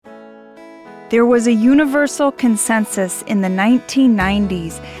There was a universal consensus in the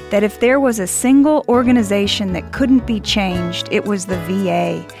 1990s that if there was a single organization that couldn't be changed, it was the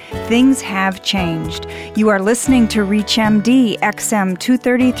VA. Things have changed. You are listening to ReachMD XM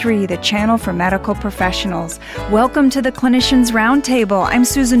 233, the channel for medical professionals. Welcome to the Clinicians Roundtable. I'm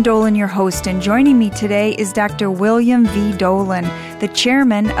Susan Dolan, your host, and joining me today is Dr. William V. Dolan, the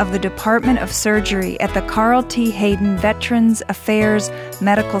chairman of the Department of Surgery at the Carl T. Hayden Veterans Affairs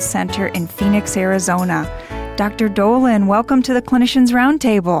Medical Center in Phoenix, Arizona. Dr. Dolan, welcome to the Clinicians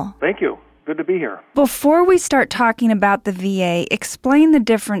Roundtable. Thank you. Good to be here. Before we start talking about the VA, explain the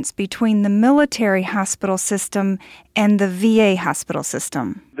difference between the military hospital system and the VA hospital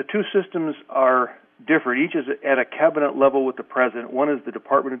system. The two systems are different. Each is at a cabinet level with the President. One is the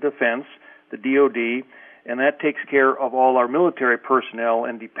Department of Defense, the DoD, and that takes care of all our military personnel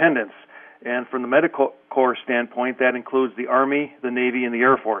and dependents. And from the medical corps standpoint, that includes the Army, the Navy, and the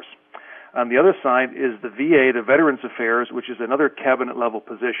Air Force. On the other side is the VA, the Veterans Affairs, which is another cabinet-level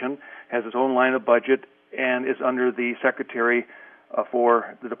position, has its own line of budget, and is under the Secretary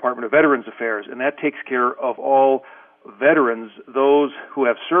for the Department of Veterans Affairs. And that takes care of all veterans, those who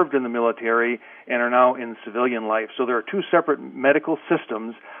have served in the military and are now in civilian life. So there are two separate medical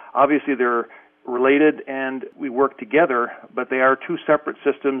systems. Obviously, they're related and we work together, but they are two separate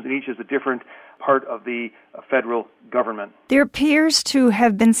systems, and each is a different part of the federal government. There appears to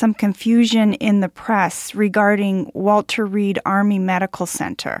have been some confusion in the press regarding Walter Reed Army Medical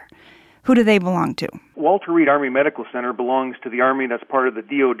Center. Who do they belong to? Walter Reed Army Medical Center belongs to the Army. That's part of the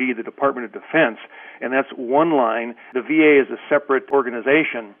DoD, the Department of Defense, and that's one line. The VA is a separate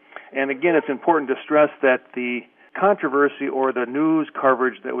organization. And again, it's important to stress that the controversy or the news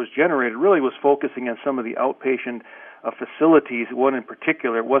coverage that was generated really was focusing on some of the outpatient facilities. One in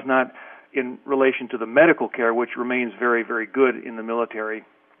particular was not in relation to the medical care, which remains very, very good in the military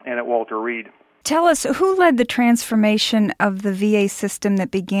and at Walter Reed. Tell us, who led the transformation of the VA system that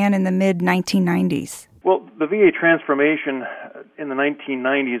began in the mid-1990s? Well, the VA transformation in the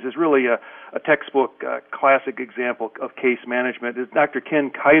 1990s is really a textbook classic example of case management. Dr.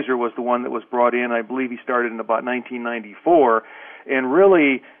 Ken Kaiser was the one that was brought in. I believe he started in about 1994 and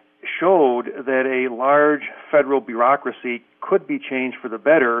really showed that a large federal bureaucracy could be changed for the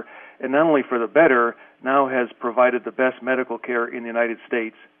better, and not only for the better, now has provided the best medical care in the United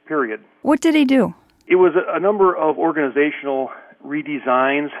States, period. What did he do? It was a number of organizational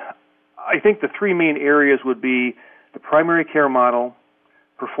redesigns. I think the three main areas would be the primary care model,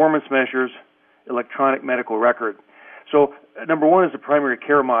 performance measures, electronic medical record. So number one is the primary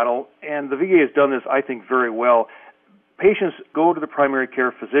care model, and the VA has done this, I think, very well. Patients go to the primary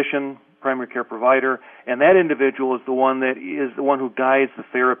care physician, primary care provider, and that individual is the one who guides the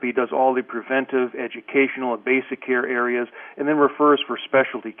therapy, does all the preventive, educational, and basic care areas, and then refers for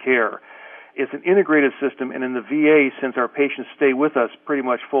specialty care. It's an integrated system, and in the VA, since our patients stay with us pretty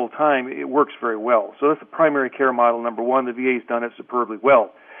much full time, it works very well. So that's the primary care model, number one. The VA's done it superbly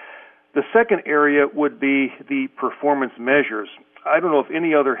well. The second area would be the performance measures. I don't know of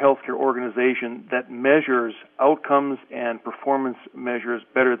any other healthcare organization that measures outcomes and performance measures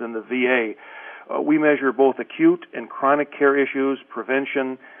better than the VA. We measure both acute and chronic care issues,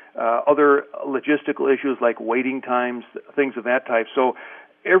 prevention, other logistical issues like waiting times, things of that type. So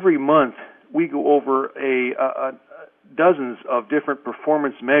every month we go over dozens of different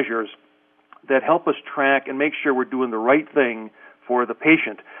performance measures that help us track and make sure we're doing the right thing for the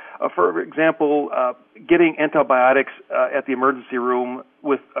patient. For example, getting antibiotics at the emergency room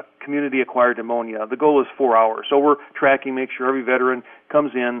with a community-acquired pneumonia. The goal is 4 hours. So we're tracking, make sure every veteran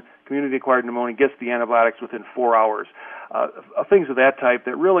comes in, community-acquired pneumonia, gets the antibiotics within 4 hours. Things of that type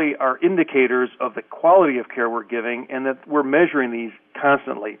that really are indicators of the quality of care we're giving and that we're measuring these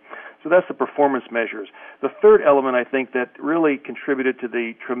constantly. So that's the performance measures. The third element, I think, that really contributed to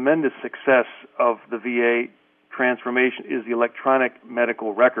the tremendous success of the VA transformation is the electronic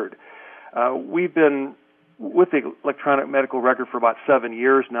medical record. We've been with the electronic medical record for about 7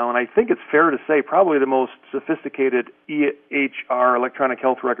 years now, and I think it's fair to say probably the most sophisticated EHR, electronic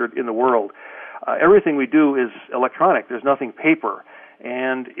health record, in the world. Everything we do is electronic. There's nothing paper.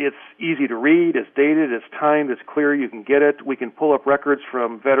 And it's easy to read, it's dated, it's timed, it's clear, you can get it. We can pull up records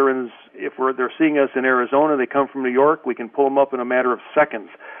from veterans. If they're seeing us in Arizona, they come from New York, we can pull them up in a matter of seconds.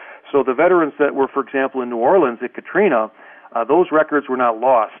 So the veterans that were, for example, in New Orleans at Katrina, those records were not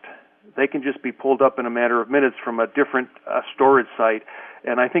lost. They can just be pulled up in a matter of minutes from a different storage site.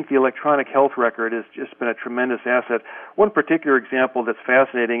 And I think the electronic health record has just been a tremendous asset. One particular example that's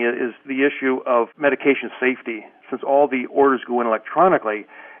fascinating is the issue of medication safety. Since all the orders go in electronically,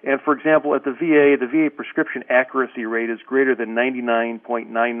 And for example, at the VA prescription accuracy rate is greater than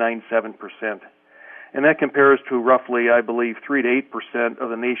 99.997%. And that compares to roughly, I believe, 3 to 8% of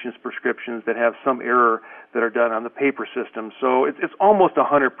the nation's prescriptions that have some error that are done on the paper system. So it's almost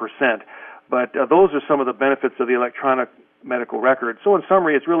 100%. But those are some of the benefits of the electronic medical record. So in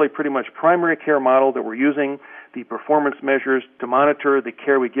summary, it's really pretty much primary care model that we're using, the performance measures to monitor the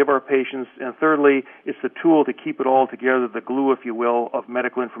care we give our patients, and thirdly, it's the tool to keep it all together, the glue, if you will, of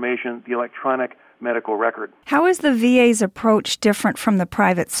medical information, the electronic medical record. How is the VA's approach different from the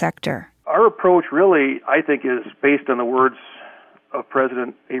private sector? Our approach really, I think, is based on the words of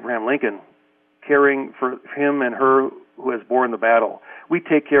President Abraham Lincoln, caring for him and her who has borne the battle. We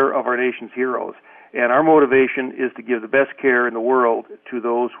take care of our nation's heroes, and our motivation is to give the best care in the world to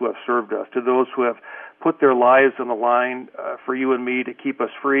those who have served us, to those who have put their lives on the line for you and me to keep us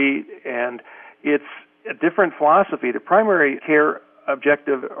free, and it's a different philosophy. The primary care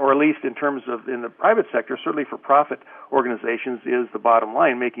objective, or at least in terms of in the private sector, certainly for profit organizations, is the bottom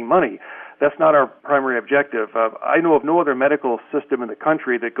line, making money. That's not our primary objective. I know of no other medical system in the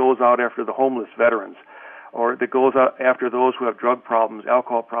country that goes out after the homeless veterans, or that goes out after those who have drug problems,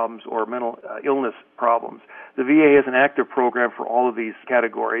 alcohol problems, or mental illness problems. The VA has an active program for all of these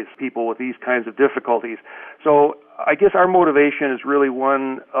categories, people with these kinds of difficulties. So I guess our motivation is really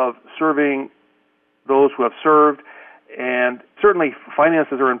one of serving those who have served, and certainly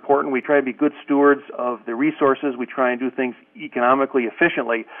finances are important. We try to be good stewards of the resources. We try and do things economically,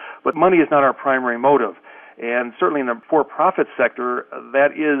 efficiently, but money is not our primary motive. And certainly in the for-profit sector,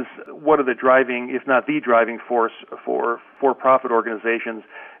 that is one of the driving, if not the driving force for for-profit organizations.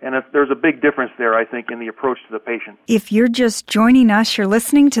 And there's a big difference there, I think, in the approach to the patient. If you're just joining us, you're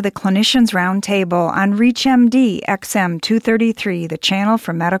listening to the Clinicians Roundtable on ReachMD XM 233, the channel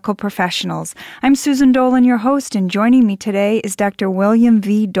for medical professionals. I'm Susan Dolan, your host, and joining me today is Dr. William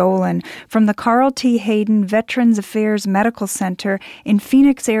V. Dolan from the Carl T. Hayden Veterans Affairs Medical Center in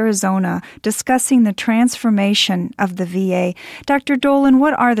Phoenix, Arizona, discussing the transformation of the VA. Dr. Dolan,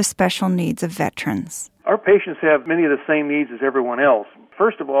 what are the special needs of veterans? Our patients have many of the same needs as everyone else.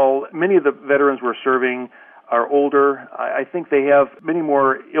 First of all, many of the veterans we're serving are older. I think they have many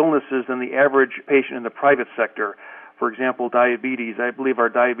more illnesses than the average patient in the private sector. For example, diabetes. I believe our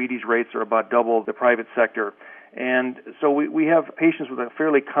diabetes rates are about double the private sector. And so we have patients with a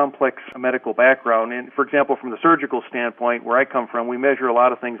fairly complex medical background. And, for example, from the surgical standpoint, where I come from, we measure a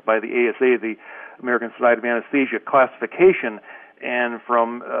lot of things by the ASA, the American Society of Anesthesia classification, and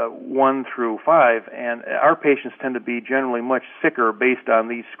from 1 through 5, and our patients tend to be generally much sicker based on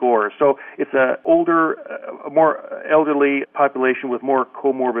these scores. So it's an older, more elderly population with more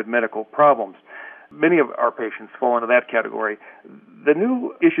comorbid medical problems. Many of our patients fall into that category. The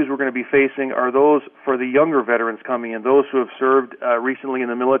new issues we're going to be facing are those for the younger veterans coming in, those who have served recently in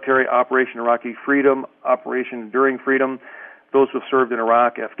the military, Operation Iraqi Freedom, Operation Enduring Freedom, those who have served in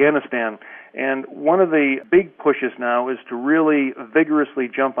Iraq, Afghanistan. And one of the big pushes now is to really vigorously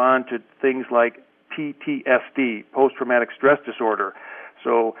jump on to things like PTSD, post-traumatic stress disorder.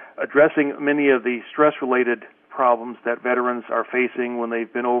 So addressing many of the stress-related problems that veterans are facing when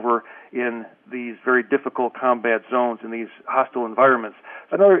they've been over in these very difficult combat zones in these hostile environments.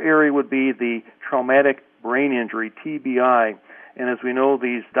 Another area would be the traumatic brain injury, TBI. And as we know,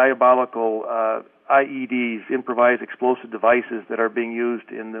 these diabolical IEDs, improvised explosive devices that are being used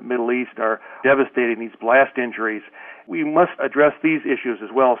in the Middle East, are devastating, these blast injuries. We must address these issues as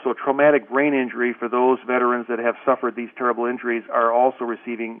well. So traumatic brain injury for those veterans that have suffered these terrible injuries are also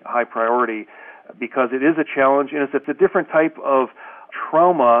receiving high priority because it is a challenge, and it's a different type of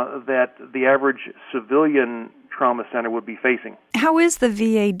trauma that the average civilian trauma center would be facing. How is the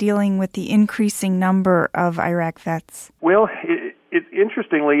VA dealing with the increasing number of Iraq vets? Well,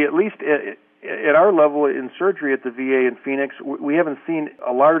 interestingly, at least at our level in surgery at the VA in Phoenix, we haven't seen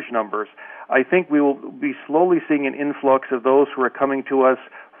large numbers. I think we will be slowly seeing an influx of those who are coming to us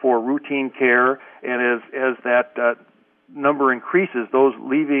for routine care, and as that number increases, those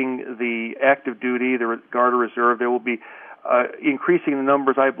leaving the active duty, the Guard or Reserve, there will be increasing the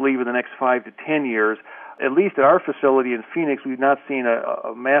numbers, I believe, in the next 5 to 10 years. At least at our facility in Phoenix, we've not seen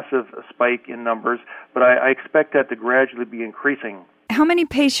a massive spike in numbers, but I expect that to gradually be increasing. How many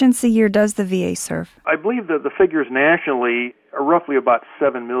patients a year does the VA serve? I believe that the figures nationally are roughly about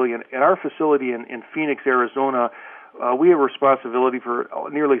 7 million. At our facility in Phoenix, Arizona, we have responsibility for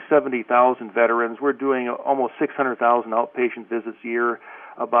nearly 70,000 veterans. We're doing almost 600,000 outpatient visits a year,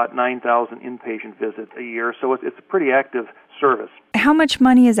 about 9,000 inpatient visits a year. So it's a pretty active service. How much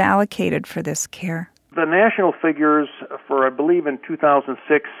money is allocated for this care? The national figures for, I believe, in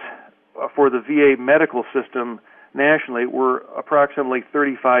 2006, for the VA medical system nationally were approximately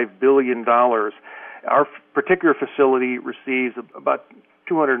 $35 billion. Our particular facility receives about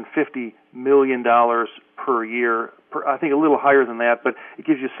 $250 million per year. I think a little higher than that, but it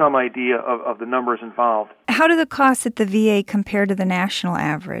gives you some idea of the numbers involved. How do the costs at the VA compare to the national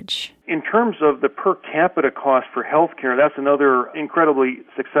average? In terms of the per capita cost for healthcare, that's another incredibly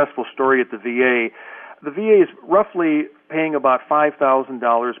successful story at the VA. The VA is roughly paying about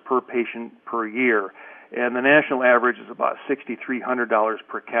 $5,000 per patient per year, and the national average is about $6,300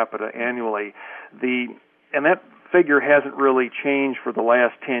 per capita annually. And that figure hasn't really changed for the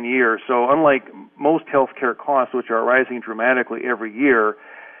last 10 years. So unlike most healthcare costs, which are rising dramatically every year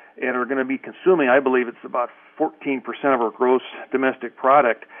and are going to be consuming, I believe it's about 14% of our gross domestic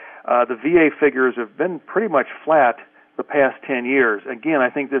product, the VA figures have been pretty much flat the past 10 years. Again, I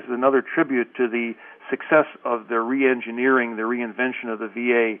think this is another tribute to the success of the re-engineering, the reinvention of the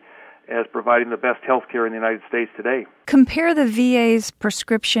VA as providing the best health care in the United States today. Compare the VA's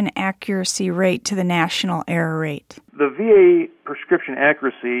prescription accuracy rate to the national error rate. The VA prescription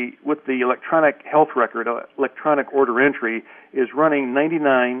accuracy with the electronic health record, electronic order entry, is running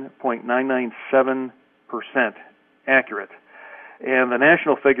 99.997% accurate. And the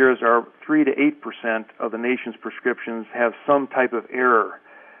national figures are 3 to 8% of the nation's prescriptions have some type of error.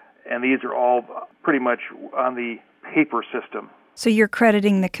 And these are all pretty much on the paper system. So you're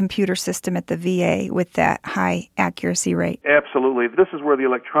crediting the computer system at the VA with that high accuracy rate? Absolutely. This is where the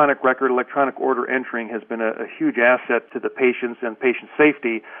electronic record, electronic order entering has been a huge asset to the patients and patient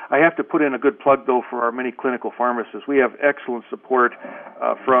safety. I have to put in a good plug, though, for our many clinical pharmacists. We have excellent support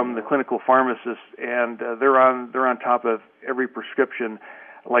from the clinical pharmacists, and they're on top of every prescription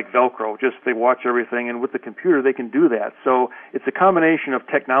like Velcro. Just they watch everything, and with the computer they can do that. So it's a combination of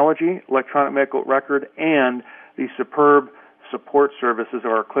technology, electronic medical record, and the superb support services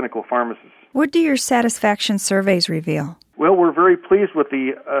of our clinical pharmacists. What do your satisfaction surveys reveal? Well, we're very pleased with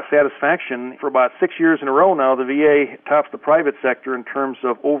the satisfaction. For about 6 years in a row now, the VA tops the private sector in terms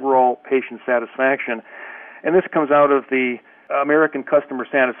of overall patient satisfaction. And this comes out of the American Customer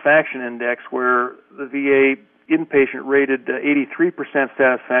Satisfaction Index, where the VA inpatient rated 83%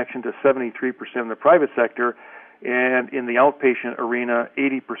 satisfaction to 73% in the private sector, and in the outpatient arena,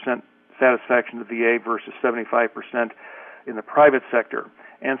 80% satisfaction to the VA versus 75% in the private sector.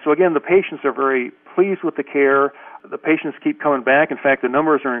 And so again, the patients are very pleased with the care. The patients keep coming back. In fact, the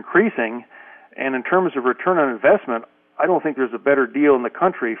numbers are increasing. And in terms of return on investment, I don't think there's a better deal in the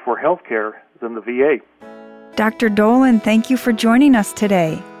country for healthcare than the VA. Dr. Dolan, thank you for joining us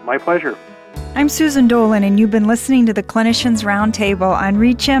today. My pleasure. I'm Susan Dolan, and you've been listening to the Clinicians Roundtable on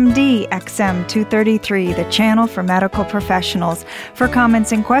ReachMD XM 233, the channel for medical professionals. For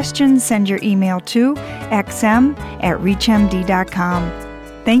comments and questions, send your email to xm@reachmd.com.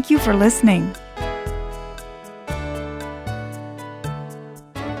 Thank you for listening.